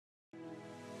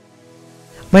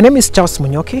My name is Charles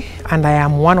Munyoki, and I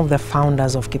am one of the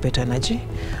founders of Kipeto Energy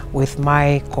with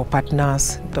my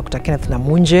co-partners Dr. Kenneth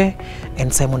Namunje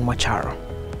and Simon Macharo.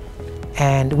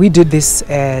 And we did this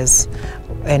as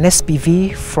an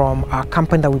SPV from our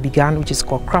company that we began, which is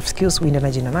called Craftskills Wind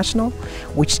Energy International,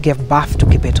 which gave birth to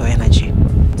Kipeto Energy.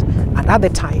 And at the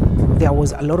time, there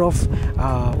was a lot of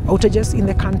outages in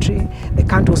the country. The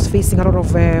country was facing a lot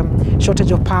of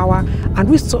shortage of power. And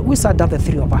we sat down, the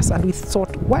three of us, and we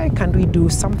thought, why can't we do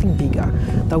something bigger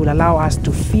that will allow us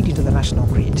to feed into the national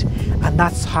grid? And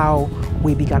that's how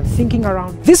we began thinking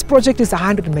around. This project is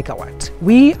 100 megawatt.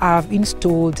 We have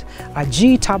installed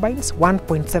GE turbines,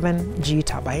 1.7 GE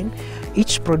turbine,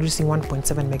 each producing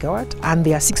 1.7 megawatt, and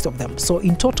there are 6 of them. So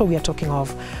in total, we are talking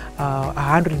of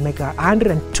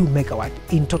 102 megawatt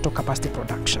in total capacity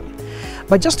production.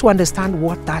 But just to understand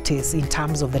what that is in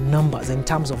terms of the numbers, in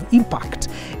terms of impact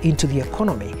into the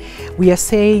economy, we are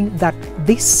saying that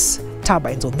this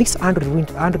turbines, or this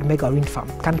 100 mega wind farm,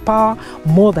 can power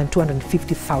more than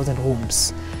 250,000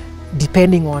 homes,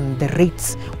 depending on the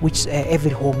rates which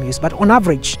every home uses. But on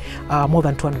average, more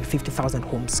than 250,000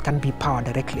 homes can be powered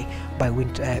directly by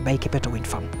Kipeto wind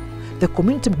farm. The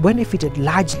community benefited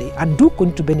largely and do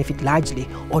continue to benefit largely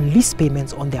on lease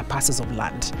payments on their parcels of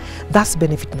land. That's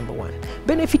benefit number 1.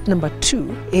 Benefit number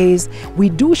 2 is we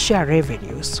do share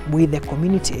revenues with the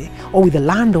community or with the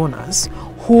landowners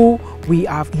who we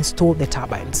have installed the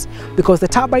turbines, because the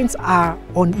turbines are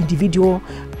on individual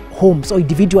homes or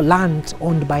individual land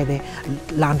owned by the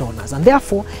landowners, and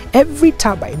therefore every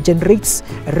turbine generates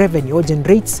revenue or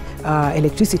generates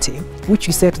electricity, which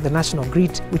we sell to the national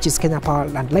grid, which is Kenya Power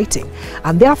and Lighting,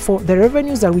 and therefore the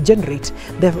revenues that we generate,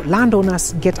 the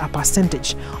landowners get a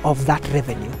percentage of that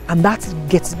revenue, and that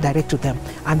gets direct to them,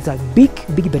 and it's a big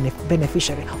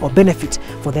beneficiary or benefit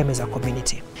for them as a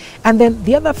community. And then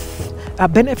the other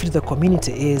benefit to the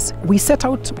community is we set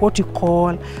out what you call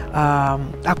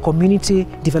a community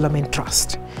development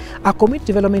trust. A community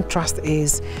development trust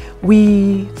is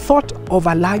we thought of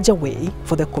a larger way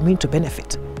for the community to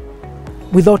benefit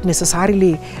without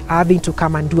necessarily having to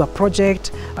come and do a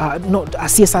project, not a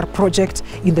CSR project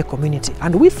in the community.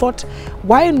 And we thought,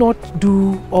 why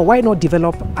not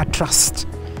develop a trust?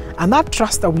 And that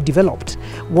trust that we developed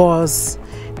was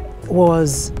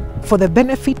for the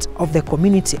benefit of the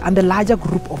community and the larger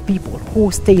group of people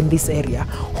who stay in this area,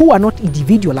 who are not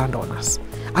individual landowners.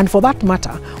 And for that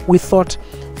matter, we thought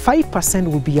 5%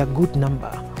 would be a good number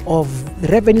of the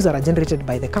revenues that are generated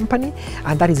by the company,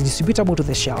 and that is distributable to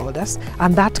the shareholders,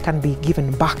 and that can be given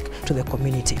back to the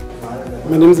community.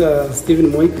 My name is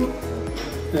Stephen Moiku,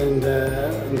 and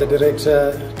I'm the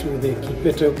director to the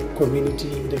Kipeto Community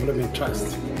Development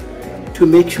Trust. To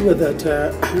make sure that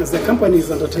as the company is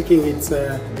undertaking its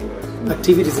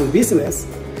activities in business,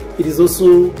 it is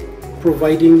also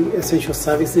providing essential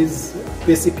services,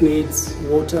 basic needs,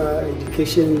 water,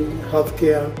 education,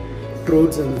 healthcare,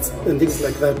 roads, and things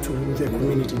like that to the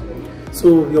community.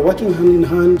 So we are working hand in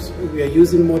hand. We are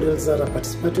using models that are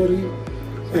participatory.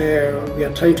 We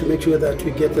are trying to make sure that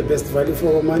we get the best value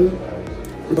for our money.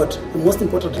 But most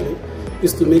importantly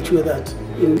is to make sure that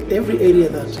in every area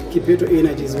that Kipeto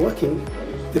Energy is working,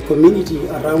 the community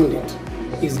around it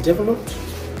is developed,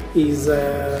 is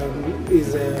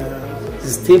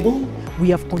stable. We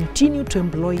have continued to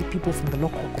employ people from the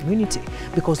local community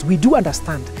because we do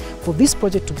understand for this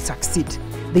project to succeed,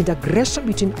 the integration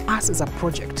between us as a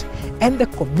project and the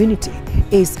community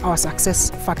is our success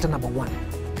factor number 1.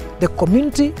 The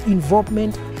community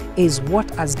involvement is what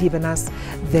has given us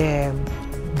the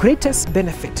greatest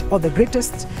benefit or the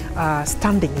greatest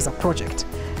standing as a project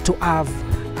to have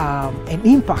an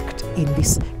impact in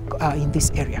this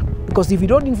area. Because if you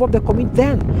don't involve the community,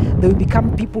 then they will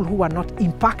become people who are not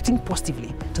impacting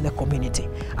positively to the community.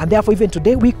 And therefore, even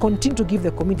today, we continue to give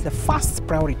the community the first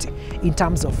priority in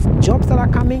terms of jobs that are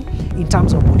coming, in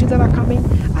terms of opportunities that are coming,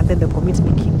 and then the community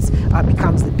becomes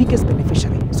the biggest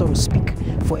beneficiary, so to speak,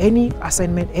 for any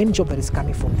assignment, any job that is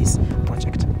coming from this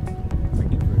project.